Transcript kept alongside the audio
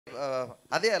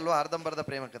ಅದೇ ಅಲ್ವಾ ಅರ್ಧಂಬರ್ಧ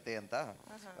ಪ್ರೇಮ ಕಥೆ ಅಂತ.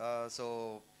 ಸೊ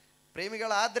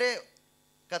ಪ್ರೇಮಿಗಳಾದ್ರೆ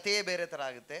ಕಥೆಯೇ ಬೇರೆ ತರ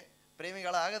ಆಗುತ್ತೆ,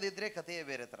 ಪ್ರೇಮಿಗಳಾಗದಿದ್ರೆ ಕಥೆಯೇ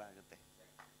ಬೇರೆ ತರ ಆಗುತ್ತೆ.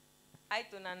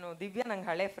 ಆಯ್ತು, ನಾನು ದಿವ್ಯಾ ನಂಗೆ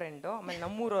ಹಳೆ ಫ್ರೆಂಡು, ಆಮೇಲೆ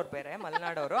ನಮ್ಮೂರವ್ರು ಬೇರೆ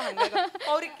ಮಲೆನಾಡವರು, ಹಾಗಾಗಿ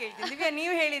ಅವ್ರಿಗೆ ಕೇಳ್ತೀನಿ. ದಿವ್ಯಾ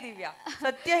ನೀವು ಹೇಳಿ, ದಿವ್ಯಾ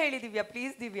ಸತ್ಯ ಹೇಳಿ ದಿವ್ಯಾ,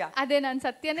 ಪ್ಲೀಸ್ ದಿವ್ಯಾ. ಅದೇ ನಾನು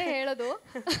ಸತ್ಯನೇ ಹೇಳೋದು.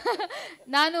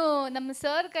 ನಾನು ನಮ್ಮ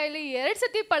ಸರ್ ಕೈಲಿ 2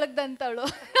 ಸತಿ ಪಳಗ್ದಂತವಳು.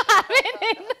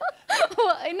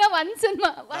 ಇನ್ನ ಒಂದ್ ಸಿನಿಮಾ,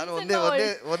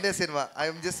 ಒಂದೇ cinema. I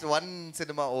am just one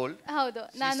cinema old. ಹೌದು,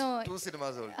 ನಾನು 2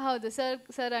 ಸಿನಿಮಾಸ್ ಓಲ್ಡ್. ಹೌದು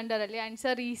ಸರ್ ಅಂಡರ್ ಅಲ್ಲಿ. ಅಂಡ್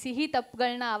ಸರ್, ಈ ಸಿಹಿ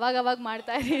ತಪ್ಪುಗಳನ್ನ ಅವಾಗ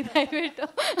ಮಾಡ್ತಾ ಇರಿ ದಯವಿಟ್ಟು.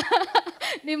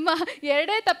 ನಿಮ್ಮ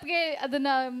 2 ತಪ್ಪಿಗೆ ಅದನ್ನ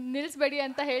ನಿಲ್ಲಿಸ್ಬೇಡಿ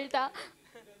ಅಂತ ಹೇಳ್ತಾ.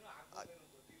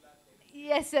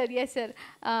 Yes sir.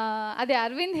 ಅದೇ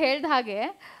ಅರವಿಂದ್ ಹೇಳ್ದ ಹಾಗೆ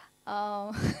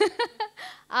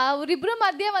ಅವರಿಬ್ಬರ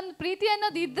ಮಧ್ಯೆ ಒಂದು ಪ್ರೀತಿ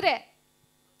ಅನ್ನೋದು ಇದ್ರೆ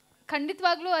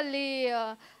ಖಂಡಿತವಾಗ್ಲೂ ಅಲ್ಲಿ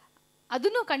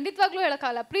ಅದನ್ನು ಖಂಡಿತವಾಗ್ಲೂ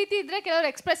ಹೇಳೋಕ್ಕಾಗಲ್ಲ. ಪ್ರೀತಿ ಇದ್ರೆ ಕೆಲವರು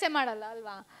ಎಕ್ಸ್ಪ್ರೆಸ್ಸೇ ಮಾಡಲ್ಲ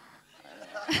ಅಲ್ವಾ?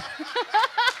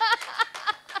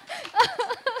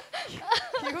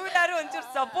 ಇವ್ರು ಒಂಚೂರು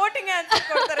ಸಪೋರ್ಟಿಂಗ್ ಆನ್ಸರ್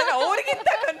ಕೊಡ್ತಾರೆ, ಅವ್ರಿಗಿಂತ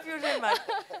ಕನ್ಫ್ಯೂಷನ್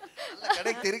ಮಾಡ್ತಾರೆ.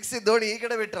 ಕಡೆಗೆ ತಿರುಗಿಸಿದ್ ನೋಡಿ ಈ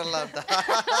ಕಡೆ ಬಿಟ್ರಲ್ಲ ಅಂತ.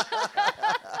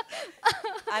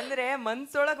 ಅಂದ್ರೆ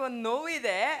ಮನ್ಸೊಳಗೆ ಒಂದು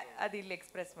ನೋವಿದೆ, ಅದು ಇಲ್ಲಿ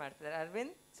ಎಕ್ಸ್ಪ್ರೆಸ್ ಮಾಡ್ತಾರೆ.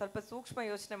 ಅರವಿಂದ್ ಸ್ವಲ್ಪ ಸೂಕ್ಷ್ಮ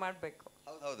ಯೋಚನೆ ಮಾಡ್ಬೇಕು.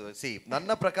 ಹೌದು,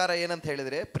 ನನ್ನ ಪ್ರಕಾರ ಏನಂತ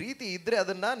ಹೇಳಿದ್ರೆ, ಪ್ರೀತಿ ಇದ್ರೆ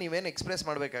ಅದನ್ನ ನೀವೇನು ಎಕ್ಸ್ಪ್ರೆಸ್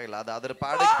ಮಾಡ್ಬೇಕಾಗಿಲ್ಲ, ಅದು ಅದ್ರ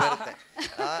ಪಾಡಿಗೆ ಬರುತ್ತೆ.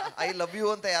 ಐ ಲವ್ ಯು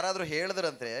ಅಂತ ಯಾರಾದ್ರೂ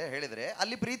ಹೇಳಿದ್ರೆ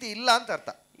ಅಲ್ಲಿ ಪ್ರೀತಿ ಇಲ್ಲ ಅಂತ ಅರ್ಥ.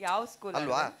 ಯಾವ ಸ್ಕೂಲ್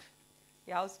ಅಲ್ವಾ?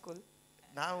 ಯಾವ ಸ್ಕೂಲ್?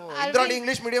 ನಾವು ಇಂದ್ರಾಣಿ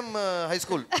ಇಂಗ್ಲಿಷ್ ಮೀಡಿಯಂ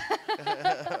ಹೈಸ್ಕೂಲ್.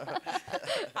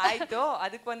 ಆಯ್ತು,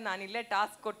 ಅದಕ್ಕೊಂದು ನಾನು ಇಲ್ಲೇ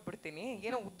ಟಾಸ್ಕ್ ಕೊಟ್ಬಿಡ್ತೀನಿ.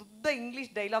 ಏನೋ ಉದ್ದ ಇಂಗ್ಲಿಷ್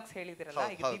ಡೈಲಾಗ್ಸ್ ಹೇಳಿದಿರಲ್ಲ,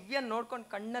 ಈಗ ದಿವ್ಯನ್ ನೋಡ್ಕೊಂಡು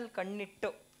ಕಣ್ಣಲ್ಲಿ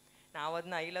ಕಣ್ಣಿಟ್ಟು ನಾವ್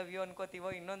ಅದನ್ನ ಐ ಲವ್ ಯು ಅನ್ಕೋತೀವೋ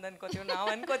ಇನ್ನೊಂದು ಅನ್ಕೋತೀವೋ, ನಾವು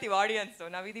ಅನ್ಕೋತೀವಿ ಆಡಿಯನ್ಸ್,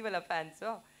 ನಾವಿದೀವಲ್ಲ ಫ್ಯಾನ್ಸು,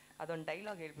 ಅದೊಂದು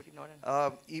ಡೈಲಾಗ್ ಹೇಳ್ಬಿಡಿ ನೋಡೋಣ.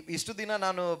 ಇಷ್ಟು ದಿನ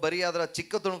ನಾನು ಬರೀ ಅದರ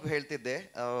ಚಿಕ್ಕ ತುಣುಕು ಹೇಳ್ತಿದ್ದೆ.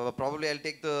 Probably I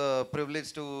take the privilege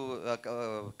to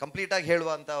complete ಆಗಿ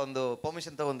ಹೇಳುವಂತ ಒಂದು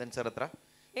ಪರ್ಮಿಷನ್ ತಗೊಂಡೇನೆ ಸರ್ ಹತ್ರ.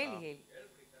 ಹೇಳಿ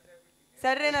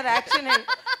ಸರ್, ಏನಾರು ಆಕ್ಷನ್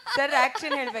ಸರ್,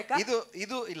 ಆಕ್ಷನ್ ಹೇಳ್ಬೇಕಾ?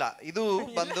 ಇದು ಇಲ್ಲ, ಇದು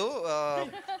ಬಂದು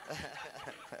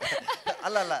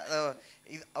ಅಲ್ಲ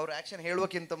ಅವ್ರ ಆಕ್ಷನ್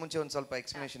ಹೇಳುವಕ್ಕಿಂತ ಮುಂಚೆ ಒಂದು ಸ್ವಲ್ಪ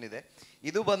ಎಕ್ಸ್ಪ್ಲನೇಷನ್ ಇದೆ.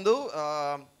 ಇದು ಬಂದು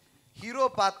ಹೀರೋ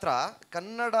ಪಾತ್ರ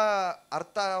ಕನ್ನಡ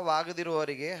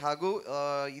ಅರ್ಥವಾಗದಿರುವವರಿಗೆ ಹಾಗೂ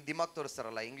ಈ ದಿಮಾಗ್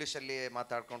ತೋರಿಸ್ತಾರಲ್ಲ, ಇಂಗ್ಲೀಷಲ್ಲಿ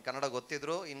ಮಾತಾಡ್ಕೊಂಡು ಕನ್ನಡ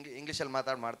ಗೊತ್ತಿದ್ರು ಇಂಗ್ಲೀಷಲ್ಲಿ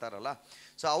ಮಾಡ್ತಾರಲ್ಲ,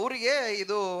 ಸೊ ಅವರಿಗೆ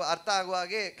ಇದು ಅರ್ಥ ಆಗುವ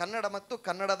ಹಾಗೆ ಕನ್ನಡ ಮತ್ತು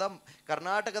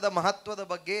ಕರ್ನಾಟಕದ ಮಹತ್ವದ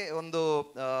ಬಗ್ಗೆ ಒಂದು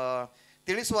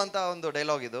ತಿಳಿಸುವಂತ ಒಂದು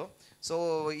ಡೈಲಾಗ್ ಇದು. ಸೊ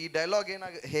ಈ ಡೈಲಾಗ್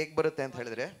ಹೇಗೆ ಬರುತ್ತೆ ಅಂತ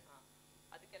ಹೇಳಿದ್ರೆ,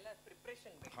 ಅದಕ್ಕೆಲ್ಲ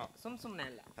ಪ್ರಿಪ್ರೇಷನ್ ಸುಮ್ಮನೆ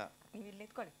ಅಲ್ಲ. ನೀವು ಇಲ್ಲಿ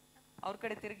ನಿಂತ್ಕೊಳ್ಳಿ, ಅವ್ರ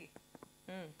ಕಡೆ ತಿರುಗಿ,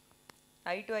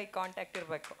 ಐ ಟು ಐ ಕಾಂಟ್ಯಾಕ್ಟ್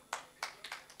ಇರಬೇಕು.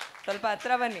 ಸ್ವಲ್ಪ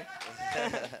ಹತ್ರ ಬನ್ನಿ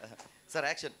ಸರ್.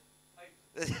 ಆಕ್ಷನ್.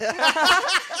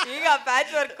 ಈಗ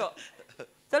ಪ್ಯಾಚ್ ವರ್ಕ್,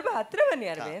 ಸ್ವಲ್ಪ ಹತ್ರ ಬನ್ನಿ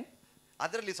ಅರವಿಂದ್.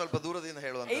 ಅದರಲ್ಲಿ ಸ್ವಲ್ಪ ದೂರದಿಂದ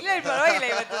ಹೇಳುವಂತ. ಇಲ್ಲ ಪರವಾಗಿಲ್ಲ,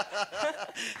 ಇವತ್ತು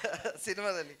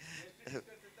ಸಿನಿಮಾದಲ್ಲಿ.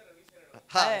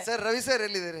 ಸರ್, ರವಿ ಸರ್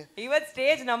ಎಲ್ಲಿದ್ದಾರೆ? ಇವತ್ತು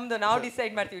ಸ್ಟೇಜ್ ನಮ್ದು, ನಾವು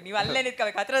ಡಿಸೈಡ್ ಮಾಡ್ತೀವಿ. ನೀವು ಅಲ್ಲೇ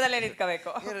ನಿಂತ್ಕೋಬೇಕು, ಹತ್ರದಲ್ಲೇ ನಿಂತ್ಕೋಬೇಕು.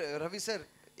 ರವಿ ಸರ್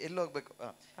ಎಲ್ಲಿ ಹೋಗ್ಬೇಕು?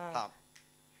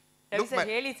 ರವಿ ಸರ್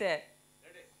ಹೇಳಿ sir.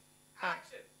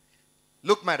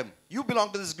 Look, madam, you belong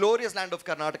to this glorious land of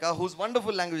Karnataka, whose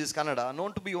wonderful language is Kannada,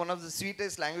 known to be one of the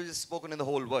sweetest languages spoken in the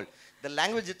whole world. The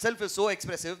language itself is so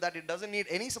expressive that it doesn't need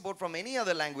any support from any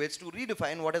other language to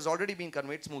redefine what has already been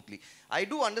conveyed smoothly. I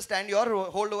do understand your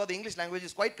hold over the English language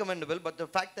is quite commendable, but the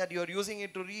fact that you are using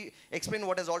it to explain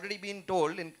what has already been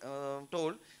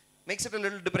told makes it a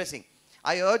little depressing.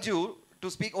 I urge you to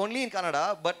speak only in Kannada,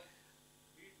 but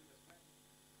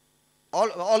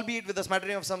albeit with a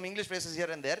smattering of some English phrases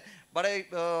here and there, but I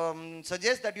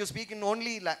suggest that you speak in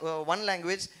only one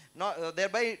language,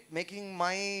 thereby making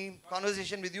my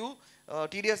conversation with you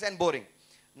tedious and boring.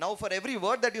 Now, for every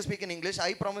word that you speak in English,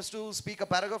 I promise to speak a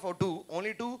paragraph or two,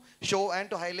 only to show and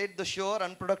to highlight the sheer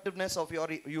unproductiveness of your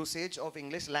usage of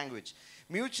English language.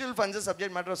 Mutual funds is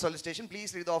subject matter of solicitation.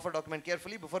 Please read the offer document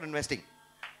carefully before investing.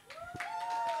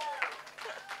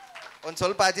 ಒಂದು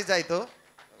ಸ್ವಲ್ಪ ಆಚೀಚೆ ಆಯ್ತು,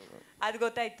 ಅದು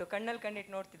ಗೊತ್ತಾಯ್ತು. ಕಣ್ಣಲ್ಲಿ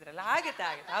ಕಣ್ಣಿಟ್ಟು ನೋಡ್ತಿದ್ರಲ್ಲ, ಆಗತ್ತೆ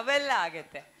ಅವೆಲ್ಲ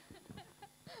ಆಗತ್ತೆ.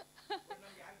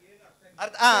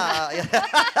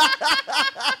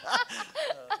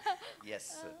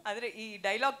 ಆದ್ರೆ ಈ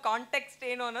ಡೈಲಾಗ್ ಕಾಂಟೆಕ್ಸ್ಟ್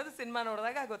ಏನು ಅನ್ನೋದು ಸಿನಿಮಾ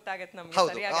ನೋಡಿದಾಗ ಗೊತ್ತಾಗತ್ತೆ ನಮ್ಗೆ.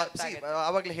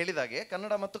 ಆವಾಗಲೇ ಹೇಳಿದಾಗೆ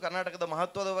ಕನ್ನಡ ಮತ್ತು ಕರ್ನಾಟಕದ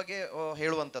ಮಹತ್ವದ ಬಗ್ಗೆ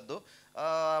ಹೇಳುವಂಥದ್ದು.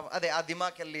 ಅದೇ ಆ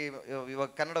ದಿಮಾಕಲ್ಲಿ ಇವಾಗ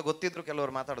ಕನ್ನಡ ಗೊತ್ತಿದ್ರು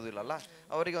ಕೆಲವರು ಮಾತಾಡೋದಿಲ್ಲಲ್ಲ,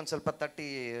 ಅವರಿಗೆ ಒಂದ್ ಸ್ವಲ್ಪ ತಟ್ಟಿ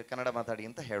ಕನ್ನಡ ಮಾತಾಡಿ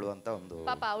ಅಂತ ಹೇಳುವಂತ ಒಂದು.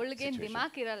 ಪಾಪ ಅವಳಿಗೇನ್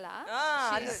ದಿಮಾಕ್ ಇರಲ್ಲ,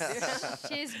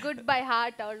 she is good bye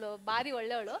heart. ಅವಳು ಬಾರಿ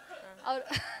ಒಳ್ಳೆವಳು. ಅವ್ರು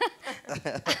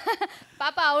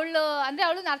ಪಾಪ ಅವಳು ಅಂದ್ರೆ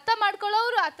ಅವಳನ್ನ ಅರ್ಥ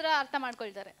ಮಾಡ್ಕೊಳ್ಳೋರು ಆತರ ಅರ್ಥ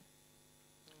ಮಾಡ್ಕೊಳ್ತಾರೆ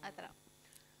ಆತರ.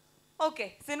 ಓಕೆ,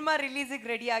 ಸಿನಿಮಾ ರಿಲೀಸಿಗೆ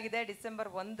ರೆಡಿ ಆಗಿದೆ ಡಿಸೆಂಬರ್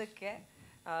 1ಕ್ಕೆ.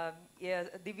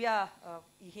 ದಿವ್ಯಾ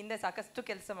ಈ ಹಿಂದೆ ಸಾಕಷ್ಟು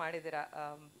ಕೆಲಸ ಮಾಡಿದ್ದೀರಾ,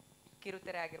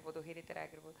 ಕಿರುತೆರೆ ಆಗಿರ್ಬೋದು, ಹಿರಿತೆರೆ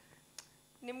ಆಗಿರ್ಬೋದು.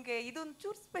 ನಿಮ್ಗೆ ಇದೊಂದು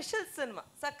ಚೂರು ಸ್ಪೆಷಲ್ ಸಿನಿಮಾ,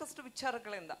 ಸಾಕಷ್ಟು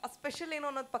ವಿಚಾರಗಳಿಂದ ಆ ಸ್ಪೆಷಲ್ ಏನೋ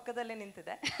ಅನ್ನೋದು ಪಕ್ಕದಲ್ಲೇ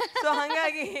ನಿಂತಿದೆ. ಸೊ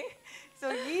ಹಾಗಾಗಿ ಸೊ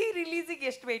ಈ ರಿಲೀಸಿಗೆ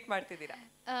ಎಷ್ಟು ವೆಯ್ಟ್ ಮಾಡ್ತಿದ್ದೀರಾ?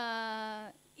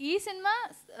 ಈ ಸಿನಿಮಾ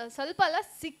ಸ್ವಲ್ಪ ಅಲ್ಲ,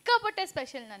 ಸಿಕ್ಕಾಪಟ್ಟೆ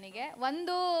ಸ್ಪೆಷಲ್ ನನಗೆ.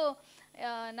 ಒಂದು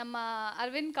ನಮ್ಮ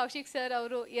ಅರವಿಂದ್ ಕೌಶಿಕ್ ಸರ್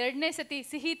ಅವರು 2ನೇ ಸತಿ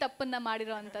ಸಿಹಿ ತಪ್ಪನ್ನು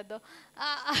ಮಾಡಿರೋ ಅಂಥದ್ದು,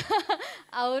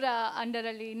 ಅವರ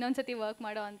ಅಂಡರಲ್ಲಿ ಇನ್ನೊಂದು ಸತಿ ವರ್ಕ್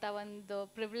ಮಾಡೋ ಅಂಥ ಒಂದು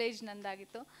ಪ್ರಿವಿಲೇಜ್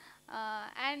ನಂದಾಗಿತ್ತು.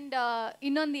 ಆ್ಯಂಡ್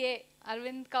ಇನ್ನೊಂದು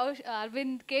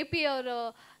ಅರವಿಂದ್ KP ಅವರು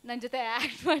ನನ್ನ ಜೊತೆ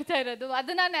ಆ್ಯಕ್ಟ್ ಮಾಡ್ತಾ ಇರೋದು,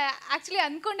 ಅದು ನಾನು ಆ್ಯಕ್ಚುಲಿ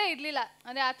ಅಂದ್ಕೊಂಡೇ ಇರಲಿಲ್ಲ.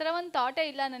 ಅಂದರೆ ಆ ಥರ ಒಂದು ಥಾಟೇ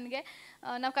ಇಲ್ಲ ನನಗೆ.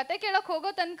 ನಾವು ಕತೆ ಕೇಳೋಕೆ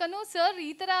ಹೋಗೋ ತನಕನೂ ಸರ್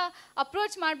ಈ ಥರ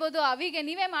ಅಪ್ರೋಚ್ ಮಾಡ್ಬೋದು, ಅವಿಗೆ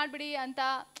ನೀವೇ ಮಾಡಿಬಿಡಿ ಅಂತ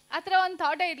ಆ ಥರ ಒಂದು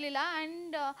ಥಾಟೇ ಇರಲಿಲ್ಲ.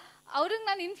 ಆ್ಯಂಡ್ ಅವ್ರಿಗೆ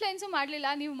ನಾನು ಇನ್ಫ್ಲುಯೆನ್ಸು ಮಾಡಲಿಲ್ಲ,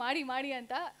 ನೀವು ಮಾಡಿ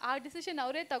ಅಂತ. ಆ ಡಿಸಿಷನ್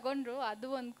ಅವರೇ ತಗೊಂಡ್ರು, ಅದು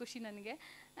ಒಂದು ಖುಷಿ ನನಗೆ.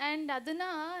 ಆ್ಯಂಡ್ ಅದನ್ನು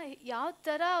ಯಾವ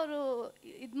ಥರ ಅವರು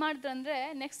ಇದು ಮಾಡಿದ್ರು ಅಂದರೆ,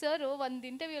 ನೆಕ್ಸ್ಟ್ ಸರು ಒಂದು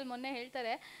ಇಂಟರ್ವ್ಯೂಲ್ಲಿ ಮೊನ್ನೆ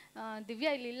ಹೇಳ್ತಾರೆ,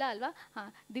 ದಿವ್ಯಾ ಇಲ್ಲಿಲ್ಲ ಅಲ್ವಾ, ಹಾಂ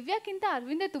ದಿವ್ಯಾಕ್ಕಿಂತ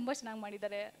ಅರವಿಂದೇ ತುಂಬ ಚೆನ್ನಾಗಿ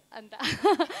ಮಾಡಿದ್ದಾರೆ ಅಂತ.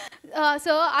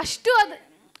 ಸೊ ಅಷ್ಟು ಅದು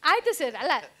ಆಯಿತು ಸರ್.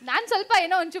 ಅಲ್ಲ, ನಾನು ಸ್ವಲ್ಪ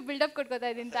ಏನೋ ಒಂಚೂರು ಬಿಲ್ಡಪ್ ಕೊಟ್ಕೋತಾ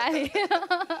ಇದ್ದೀನಿ ತಾಯಿ.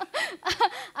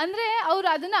 ಅಂದರೆ ಅವರು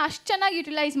ಅದನ್ನು ಅಷ್ಟು ಚೆನ್ನಾಗಿ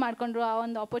ಯುಟಿಲೈಸ್ ಮಾಡಿಕೊಂಡ್ರು ಆ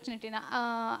ಒಂದು ಆಪರ್ಚುನಿಟಿನ.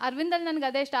 ಅರವಿಂದಲ್ಲಿ ನನಗೆ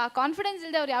ಅದೇ ಇಷ್ಟ, ಆ ಕಾನ್ಫಿಡೆನ್ಸ್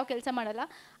ಇಲ್ಲದೆ ಅವ್ರು ಯಾವ ಕೆಲಸ ಮಾಡಲ್ಲ,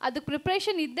 ಅದಕ್ಕೆ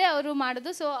ಪ್ರಿಪ್ರೇಷನ್ ಇದ್ದೇ ಅವರು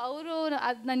ಮಾಡೋದು. ಸೊ ಅವರು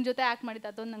ಅದು ನನ್ನ ಜೊತೆ ಆ್ಯಕ್ಟ್ ಮಾಡಿದ್ದು,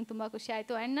 ಅದೊಂದು ನಂಗೆ ತುಂಬ ಖುಷಿ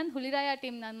ಆಯಿತು. ಆ್ಯಂಡ್ ನನ್ನ ಹುಲಿರಾಯ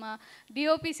ಟೀಮ್, ನಮ್ಮ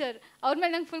DOP ಸರ್, ಅವ್ರ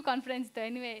ಮೇಲೆ ನಂಗೆ ಫುಲ್ ಕಾನ್ಫಿಡೆನ್ಸ್ ಇತ್ತು.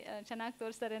 ಎನಿವೇ ಚೆನ್ನಾಗಿ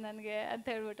ತೋರಿಸ್ತಾರೆ ನನಗೆ ಅಂತ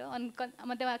ಹೇಳ್ಬಿಟ್ಟು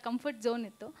ಮತ್ತು ಕಂಫರ್ಟ್ ಝೋನ್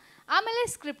ಇತ್ತು. ಆಮೇಲೆ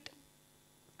ಸ್ಕ್ರಿಪ್ಟ್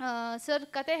ಸರ್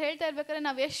ಕತೆ ಹೇಳ್ತಾ ಇರ್ಬೇಕಾದ್ರೆ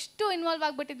ನಾವು ಎಷ್ಟು ಇನ್ವಾಲ್ವ್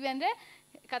ಆಗಿಬಿಟ್ಟಿದ್ವಿ ಅಂದರೆ,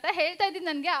 ಕತೆ ಹೇಳ್ತಾ ಇದ್ದಿದ್ದು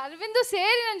ನನಗೆ ಅರವಿಂದು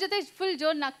ಸೇರಿ ನನ್ನ ಜೊತೆ ಫುಲ್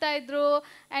ಜೋರ್ ನಗ್ತಾ ಇದ್ರು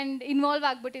ಆ್ಯಂಡ್ ಇನ್ವಾಲ್ವ್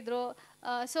ಆಗಿಬಿಟ್ಟಿದ್ರು.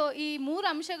 ಸೊ ಈ 3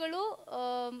 ಅಂಶಗಳು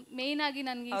ಮೇಯ್ನ್ ಆಗಿ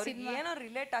ನನಗೆ ಏನೋ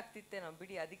ರಿಲೇಟ್ ಆಗ್ತಿತ್ತೇನೋ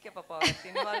ಬಿಡಿ, ಅದಕ್ಕೆ ಪಾಪ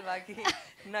ಇನ್ವಾಲ್ವ್ ಆಗಿ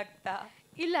ನಗ್ತಾ.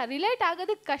 ಇಲ್ಲ, ರಿಲೇಟ್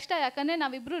ಆಗೋದಕ್ಕೆ ಕಷ್ಟ, ಯಾಕಂದರೆ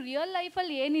ನಾವಿಬ್ಬರು ರಿಯಲ್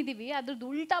ಲೈಫಲ್ಲಿ ಏನಿದ್ದೀವಿ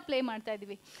ಅದ್ರದ್ದು ಉಲ್ಟಾ ಪ್ಲೇ ಮಾಡ್ತಾ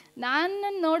ಇದ್ದೀವಿ.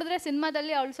 ನಾನು ನೋಡಿದ್ರೆ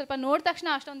ಸಿನಿಮಾದಲ್ಲಿ ಅವಳು ಸ್ವಲ್ಪ ನೋಡಿದ ತಕ್ಷಣ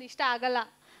ಅಷ್ಟೊಂದು ಇಷ್ಟ ಆಗಲ್ಲ.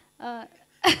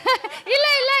 ಇಲ್ಲ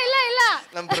ಇಲ್ಲ ಇಲ್ಲ ಇಲ್ಲ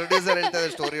ನಮ್ಮ ಪ್ರೊಡ್ಯೂಸರ್ ಹೇಳ್ತಾರೆ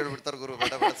ಸ್ಟೋರಿ ಹೇಳ್ಬಿಡ್ತಾರೆ ಗುರು,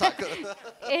 ಬೇಡ ಬೇಡ ಸಾಕು.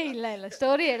 ಇಲ್ಲ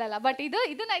ಸ್ಟೋರಿ ಹೇಳಲ್ಲ, ಬಟ್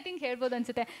ಇದನ್ನ ಐ ಥಿಂಕ್ ಹೇಳ್ಬೋದು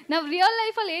ಅನ್ಸುತ್ತೆ. ನಾವು ರಿಯಲ್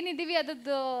ಲೈಫಲ್ಲಿ ಏನಿದ್ದೀವಿ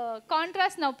ಅದ್ರದ್ದು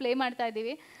ಕಾಂಟ್ರಾಸ್ಟ್ ನಾವು ಪ್ಲೇ ಮಾಡ್ತಾ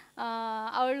ಇದ್ದೀವಿ.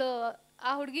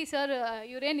 ಆ ಹುಡುಗಿ ಸರ್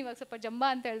ಇವ್ರೇನು ಇವಾಗ ಸ್ವಲ್ಪ ಜಂಬ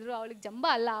ಅಂತ ಹೇಳಿದ್ರು, ಅವಳಿಗೆ ಜಂಬ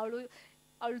ಅಲ್ಲ,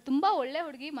 ಅವಳು ತುಂಬ ಒಳ್ಳೆ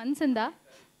ಹುಡುಗಿ ಮನ್ಸಿಂದ.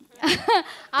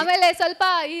 ಆಮೇಲೆ ಸ್ವಲ್ಪ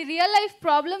ಈ ರಿಯಲ್ ಲೈಫ್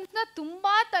ಪ್ರಾಬ್ಲಮ್ಸ್ನ ತುಂಬ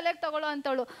ತಲೆಗೆ ತಗೊಳ್ಳೋ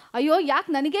ಅಂಥವಳು. ಅಯ್ಯೋ ಯಾಕೆ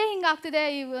ನನಗೇ ಹಿಂಗೆ ಆಗ್ತಿದೆ,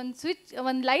 ಈ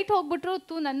ಒಂದು ಲೈಟ್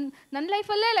ಹೋಗ್ಬಿಟ್ರು ನನ್ನ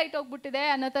ಲೈಫಲ್ಲೇ ಲೈಟ್ ಹೋಗ್ಬಿಟ್ಟಿದೆ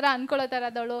ಅನ್ನೋ ಥರ ಅಂದ್ಕೊಳ್ಳೋ ಥರ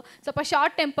ಅದವಳು. ಸ್ವಲ್ಪ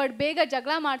ಶಾರ್ಟ್ ಟೆಂಪರ್ಡ್, ಬೇಗ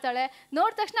ಜಗಳ ಮಾಡ್ತಾಳೆ.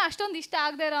 ನೋಡಿದ ತಕ್ಷಣ ಅಷ್ಟೊಂದು ಇಷ್ಟ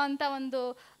ಆಗದೆ ಇರೋ ಅಂಥ ಒಂದು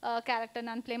ಕ್ಯಾರೆಕ್ಟರ್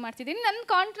ನಾನು ಪ್ಲೇ ಮಾಡ್ತಿದ್ದೀನಿ. ನನ್ನ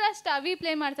ಕಾಂಟ್ರಾಸ್ಟ್ ಅವಿ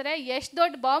ಪ್ಲೇ ಮಾಡ್ತಾರೆ. ಎಷ್ಟು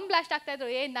ದೊಡ್ಡ ಬಾಂಬ್ ಬ್ಲಾಸ್ಟ್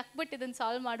ಆಗ್ತಾಯಿದ್ರು, ನಕ್ಬಿಟ್ಟು ಇದನ್ನು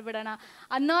ಸಾಲ್ವ್ ಮಾಡಿಬಿಡೋಣ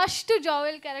ಅನ್ನೋ ಅಷ್ಟು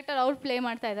ಜಾವೆಲ್ ಕ್ಯಾರೆಕ್ಟರ್ ಅವ್ರು ಪ್ಲೇ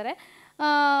ಮಾಡ್ತಾ ಇದ್ದಾರೆ.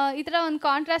 ಈ ಥರ ಒಂದು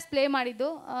ಕಾಂಟ್ರಾಸ್ಟ್ ಪ್ಲೇ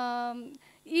ಮಾಡಿದ್ದು.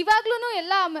 ಇವಾಗ್ಲೂ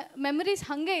ಎಲ್ಲ ಮೆಮರೀಸ್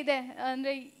ಹಾಗೆ ಇದೆ.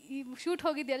 ಅಂದರೆ ಈ ಶೂಟ್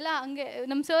ಹೋಗಿದ್ದೆಲ್ಲ ಹಂಗೆ.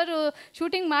 ನಮ್ಮ ಸರು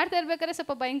ಶೂಟಿಂಗ್ ಮಾಡ್ತಾ ಇರ್ಬೇಕಾದ್ರೆ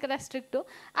ಸ್ವಲ್ಪ ಭಯಂಕರ ಸ್ಟ್ರಿಕ್ಟು,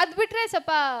 ಅದು ಬಿಟ್ಟರೆ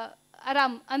ಸ್ವಲ್ಪ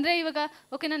ಆರಾಮ್. ಅಂದರೆ ಇವಾಗ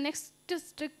ಓಕೆ ನಾನು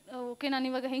ನೆಕ್ಸ್ಟ್ ಓಕೆ ನಾನು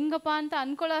ಇವಾಗ ಹೆಂಗಪ್ಪ ಅಂತ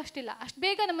ಅಂದ್ಕೊಳ್ಳೋ ಅಷ್ಟಿಲ್ಲ, ಅಷ್ಟು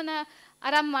ಬೇಗ ನಮ್ಮನ್ನು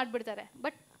ಆರಾಮ್ ಮಾಡಿಬಿಡ್ತಾರೆ.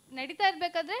 ಬಟ್ ನಡೀತಾ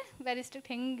ಇರಬೇಕಾದ್ರೆ ವೆರಿ ಸ್ಟ್ರಿಕ್ಟ್,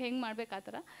 ಹೆಂಗೆ ಮಾಡ್ಬೇಕು ಆ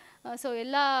ಥರ. ಸೊ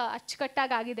ಎಲ್ಲ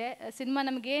ಅಚ್ಚುಕಟ್ಟಾಗಿ ಆಗಿದೆ ಸಿನಿಮಾ.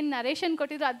 ನಮಗೇನು ನರೇಷನ್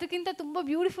ಕೊಟ್ಟಿದ್ರು ಅದಕ್ಕಿಂತ ತುಂಬ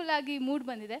ಬ್ಯೂಟಿಫುಲ್ಲಾಗಿ ಮೂಡ್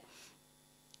ಬಂದಿದೆ.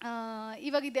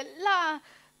 ಇವಾಗ ಇದೆಲ್ಲ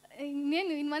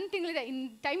ಇನ್ನೇನು ಇನ್ನು 1 ತಿಂಗಳಿದೆ, ಇನ್ನು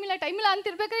ಟೈಮಿಲ್ಲ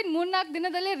ಅಂತಿರ್ಬೇಕಾದ್ರೆ ಇನ್ನು 3-4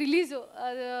 ದಿನದಲ್ಲೇ ರಿಲೀಸು.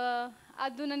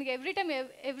 ಅದು ನನಗೆ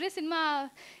ಎವ್ರಿ ಸಿನಿಮಾ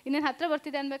ಇನ್ನೇನು ಹತ್ತಿರ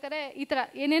ಬರ್ತಿದೆ ಅನ್ಬೇಕಾದ್ರೆ ಈ ಥರ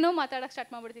ಏನೇನೋ ಮಾತಾಡೋಕ್ಕೆ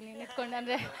ಸ್ಟಾರ್ಟ್ ಮಾಡ್ಬಿಡ್ತೀನಿ ನಿಂತ್ಕೊಂಡು.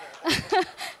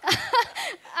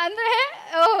 ಅಂದರೆ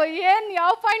ಏನು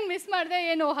ಯಾವ ಪಾಯಿಂಟ್ ಮಿಸ್ ಮಾಡಿದೆ,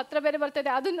 ಏನು ಹತ್ತಿರ ಬೇರೆ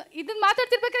ಬರ್ತಾಯಿದೆ, ಇದನ್ನು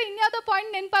ಮಾತಾಡ್ತಿರ್ಬೇಕಾದ್ರೆ ಇನ್ಯಾವುದೋ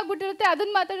ಪಾಯಿಂಟ್ ನೆನಪಾಗ್ಬಿಟ್ಟಿರುತ್ತೆ,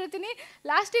 ಅದನ್ನು ಮಾತಾಡಿರ್ತೀನಿ.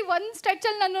 ಲಾಸ್ಟಿಗೆ ಒಂದು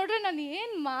ಸ್ಟ್ರೆಚಲ್ಲಿ ನಾನು ನೋಡ್ರೆ ನಾನು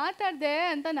ಏನು ಮಾತಾಡಿದೆ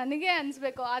ಅಂತ ನನಗೆ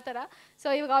ಅನಿಸ್ಬೇಕು ಆ ಥರ. ಸೊ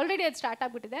ಇವಾಗ ಆಲ್ರೆಡಿ ಅದು ಸ್ಟಾರ್ಟ್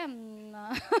ಆಗಿಬಿಟ್ಟಿದೆ.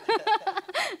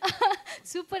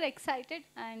 Super excited.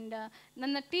 ಆ್ಯಂಡ್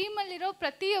ನನ್ನ ಟೀಮಲ್ಲಿರೋ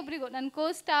ಪ್ರತಿಯೊಬ್ಬರಿಗೂ, ನನ್ನ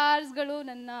ಸ್ಟಾರ್ಸ್ಗಳು,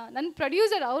 ನನ್ನ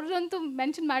ಪ್ರೊಡ್ಯೂಸರ್, ಅವ್ರದಂತೂ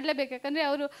ಮೆನ್ಷನ್ ಮಾಡಲೇಬೇಕು. ಯಾಕಂದರೆ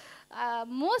ಅವರು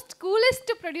most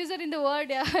coolest producer in the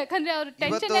world. ಯಾಕಂದರೆ ಅವರು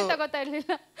ಟೆನ್ಷನ್ ತಗೋತಾ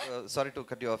ಇರಲಿಲ್ಲ. Sorry to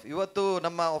cut you of. ಇವತ್ತು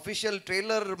ನಮ್ಮ ಅಫಿಷಿಯಲ್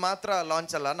ಟ್ರೇಲರ್ ಮಾತ್ರ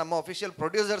ಲಾಂಚ್ ಅಲ್ಲ, ನಮ್ಮ ಅಫಿಷಿಯಲ್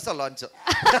ಪ್ರೊಡ್ಯೂಸರ್ಸ್ ಲಾಂಚ್.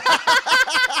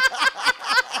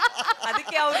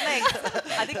 ಅದಕ್ಕೆ ಅವ್ರನ್ನ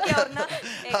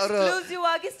ಎಕ್ಸ್ಕ್ಲೂಸಿವ್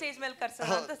ಆಗಿ ಸ್ಟೇಜ್ ಮೇಲೆ ಕರ್ಸೋಣ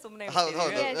ಅಂತ ಸುಮ್ಮನೆ.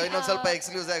 ಇನ್ನೊಂದು ಸ್ವಲ್ಪ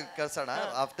ಎಕ್ಸ್ಕ್ಲೂಸಿವ್ ಆಗಿ ಕರ್ಸೋಣ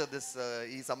ಆಫ್ಟರ್ ದಿಸ್,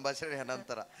 ಈ ಸಂಭಾಷಣೆ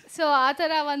ನಂತರ. ಸೊ ಆ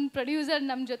ಥರ ಒಂದು ಪ್ರೊಡ್ಯೂಸರ್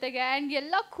ನಮ್ಮ ಜೊತೆಗೆ. ಆ್ಯಂಡ್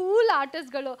ಎಲ್ಲ ಕೂಲ್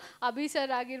ಆರ್ಟಿಸ್ಟ್ಗಳು, ಅಭಿ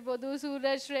ಸರ್ ಆಗಿರ್ಬೋದು,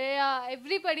 ಸೂರಜ್, ಶ್ರೇಯಾ,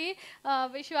 ಎವ್ರಿಬಡಿ,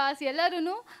 ವಿಶ್ವಾಸ್,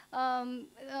 ಎಲ್ಲರೂ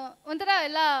ಒಂಥರ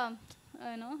ಎಲ್ಲ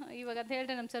ಏನು ಇವಾಗ ಅಂತ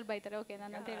ಹೇಳಿದ್ರೆ ನಮ್ಮ ಸರ್ ಬೈತಾರೆ. ಓಕೆ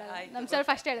ನಾನು ಅಂತ ಹೇಳಲ್ಲ, ನಮ್ಮ ಸರ್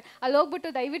ಫಸ್ಟ್ ಹೇಳಿ ಅಲ್ಲಿ ಹೋಗ್ಬಿಟ್ಟು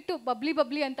ದಯವಿಟ್ಟು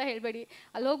ಬಬ್ಲಿ ಅಂತ ಹೇಳಬೇಡಿ,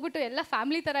 ಅಲ್ಲಿ ಹೋಗ್ಬಿಟ್ಟು ಎಲ್ಲ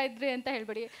ಫ್ಯಾಮಿಲಿ ಥರ ಇದ್ರಿ ಅಂತ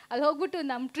ಹೇಳಬೇಡಿ, ಅಲ್ಲಿ ಹೋಗ್ಬಿಟ್ಟು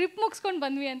ನಮ್ಮ ಟ್ರಿಪ್ ಮುಗಿಸ್ಕೊಂಡು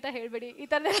ಬಂದ್ವಿ ಅಂತ ಹೇಳಬೇಡಿ, ಈ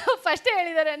ಥರದ್ದೆಲ್ಲ ಫಸ್ಟೇ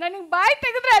ಹೇಳಿದ್ದಾರೆ. ನನಗೆ ಬಾಯಿ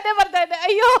ತೆಗೆದ್ರೆ ಅದೇ ಬರ್ತಾ ಇದೆ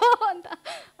ಅಯ್ಯೋ ಅಂತ.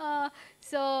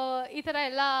 ಸೊ ಈ ಥರ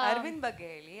ಎಲ್ಲ. ಅರವಿಂದ್ ಬಗ್ಗೆ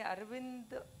ಹೇಳಿ,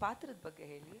 ಅರವಿಂದ್ ಪಾತ್ರದ ಬಗ್ಗೆ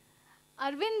ಹೇಳಿ.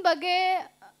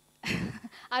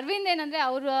 ಅರವಿಂದ್ ಏನಂದರೆ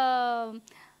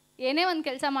ಏನೇ ಒಂದು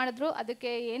ಕೆಲಸ ಮಾಡಿದ್ರು ಅದಕ್ಕೆ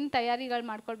ಏನು ತಯಾರಿಗಳು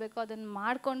ಮಾಡ್ಕೊಳ್ಬೇಕು ಅದನ್ನು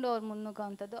ಮಾಡಿಕೊಂಡು ಅವ್ರು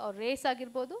ಮುನ್ನುಗ್ಗೋವಂಥದ್ದು. ಅವ್ರ ರೇಸ್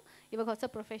ಆಗಿರ್ಬೋದು, ಇವಾಗ ಹೊಸ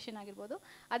ಪ್ರೊಫೆಷನ್ ಆಗಿರ್ಬೋದು.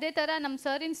 ಅದೇ ಥರ ನಮ್ಮ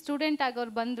ಸರಿನ ಸ್ಟೂಡೆಂಟ್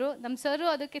ಆಗೋರು ಬಂದರು. ನಮ್ಮ ಸರು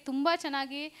ಅದಕ್ಕೆ ತುಂಬ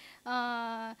ಚೆನ್ನಾಗಿ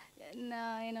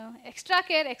ಏನು ಎಕ್ಸ್ಟ್ರಾ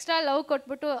ಕೇರ್, ಎಕ್ಸ್ಟ್ರಾ ಲವ್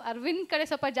ಕೊಟ್ಬಿಟ್ಟು ಅರವಿಂದ್ ಕಡೆ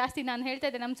ಸ್ವಲ್ಪ ಜಾಸ್ತಿ, ನಾನು ಹೇಳ್ತಾ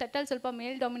ಇದ್ದೆ ನಮ್ಮ ಸೆಟ್ಟಲ್ಲಿ ಸ್ವಲ್ಪ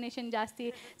ಮೇಲ್ ಡಾಮಿನೇಷನ್ ಜಾಸ್ತಿ,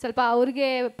 ಸ್ವಲ್ಪ ಅವ್ರಿಗೆ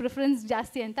ಪ್ರಿಫರೆನ್ಸ್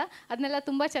ಜಾಸ್ತಿ ಅಂತ, ಅದನ್ನೆಲ್ಲ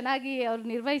ತುಂಬ ಚೆನ್ನಾಗಿ ಅವ್ರು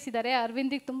ನಿರ್ವಹಿಸಿದ್ದಾರೆ.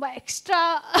 ಅರವಿಂದಿಗೆ ತುಂಬ ಎಕ್ಸ್ಟ್ರಾ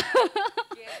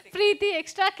ಪ್ರೀತಿ,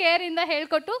 ಎಕ್ಸ್ಟ್ರಾ ಕೇರಿಂದ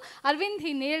ಹೇಳ್ಕೊಟ್ಟು ಅರವಿಂದ್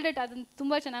ಹಿ ನೇಲ್ಡ್ ಇಟ್, ಅದನ್ನು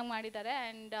ತುಂಬ ಚೆನ್ನಾಗಿ ಮಾಡಿದ್ದಾರೆ.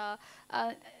 ಆ್ಯಂಡ್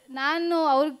ನಾನು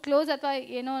ಅವ್ರಿಗೆ ಕ್ಲೋಸ್ ಅಥವಾ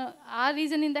ಏನೋ ಆ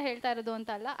ರೀಸನಿಂದ ಹೇಳ್ತಾ ಇರೋದು ಅಂತ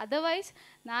ಅಲ್ಲ, ಅದರ್ವೈಸ್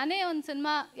ನಾನೇ ಒಂದು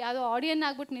ಸಿನಿಮಾ ಯಾವುದೋ ಆಡಿಯನ್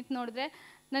ಆಗ್ಬಿಟ್ಟು ನಿಂತು ನೋಡಿದ್ರೆ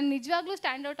ನಾನು ನಿಜವಾಗ್ಲೂ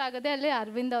ಸ್ಟ್ಯಾಂಡ್ ಔಟ್ ಆಗೋದೇ ಅಲ್ಲೇ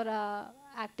ಅರವಿಂದ್ ಅವರ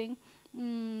ಆ್ಯಕ್ಟಿಂಗ್.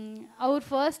 ಅವ್ರು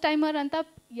ಫಸ್ಟ್ ಟೈಮರ್ ಅಂತ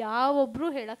ಯಾವೊಬ್ಬರು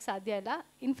ಹೇಳೋಕ್ಕೆ ಸಾಧ್ಯ ಇಲ್ಲ.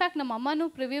 ಇನ್ಫ್ಯಾಕ್ಟ್ ನಮ್ಮ ಅಮ್ಮನೂ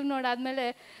ಪ್ರಿವ್ಯೂ ನೋಡಾದ್ಮೇಲೆ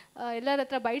ಎಲ್ಲರ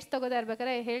ಹತ್ರ ಬೈಟ್ಸ್ ತೊಗೋತಾ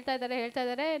ಇರ್ಬೇಕಾದ್ರೆ ಹೇಳ್ತಾ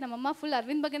ಇದ್ದಾರೆ ನಮ್ಮಮ್ಮ ಫುಲ್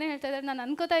ಅರವಿಂದ್ ಬಗ್ಗೆನೇ ಹೇಳ್ತಾ ಇದ್ದಾರೆ. ನಾನು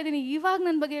ಅನ್ಕೋತಾ ಇದ್ದೀನಿ ಇವಾಗ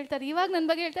ನನ್ನ ಬಗ್ಗೆ ಹೇಳ್ತಾರೆ.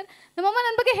 ನಮ್ಮಮ್ಮ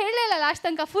ನನ್ನ ಬಗ್ಗೆ ಹೇಳಲೇ ಇಲ್ಲ ಲಾಸ್ಟ್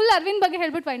ತನಕ, ಫುಲ್ ಅರವಿಂದ್ ಬಗ್ಗೆ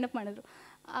ಹೇಳ್ಬಿಟ್ಟು ವೈಂಡ್ ಅಪ್ ಮಾಡಿದ್ರು.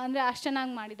 ಅಂದರೆ ಅಷ್ಟು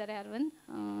ಚೆನ್ನಾಗಿ ಮಾಡಿದ್ದಾರೆ ಅರವಿಂದ್.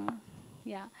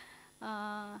 ಯಾ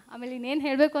ಆಮೇಲೆ ಇನ್ನೇನು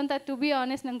ಹೇಳಬೇಕು ಅಂತ ಟು ಬಿ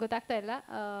ಆನೆಸ್ಟ್ ನಂಗೆ ಗೊತ್ತಾಗ್ತಾ ಇಲ್ಲ.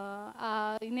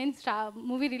 ಇನ್ನೇನು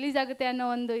ಮೂವಿ ರಿಲೀಸ್ ಆಗುತ್ತೆ ಅನ್ನೋ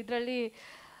ಒಂದು ಇದರಲ್ಲಿ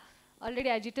ಆಲ್ರೆಡಿ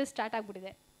ಅಜಿಟಸ್ ಸ್ಟಾರ್ಟ್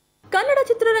ಆಗಿಬಿಟ್ಟಿದೆ. ಕನ್ನಡ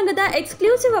ಚಿತ್ರರಂಗದ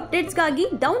ಎಕ್ಸ್ಕ್ಲೂಸಿವ್ ಅಪ್ಡೇಟ್ಸ್ಗಾಗಿ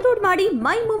ಡೌನ್ಲೋಡ್ ಮಾಡಿ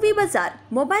ಮೈ movie Bazaar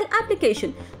mobile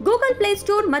application. Google play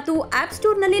store ಮತ್ತು ಆಪ್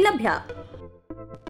ಸ್ಟೋರ್ನಲ್ಲಿ ಲಭ್ಯ.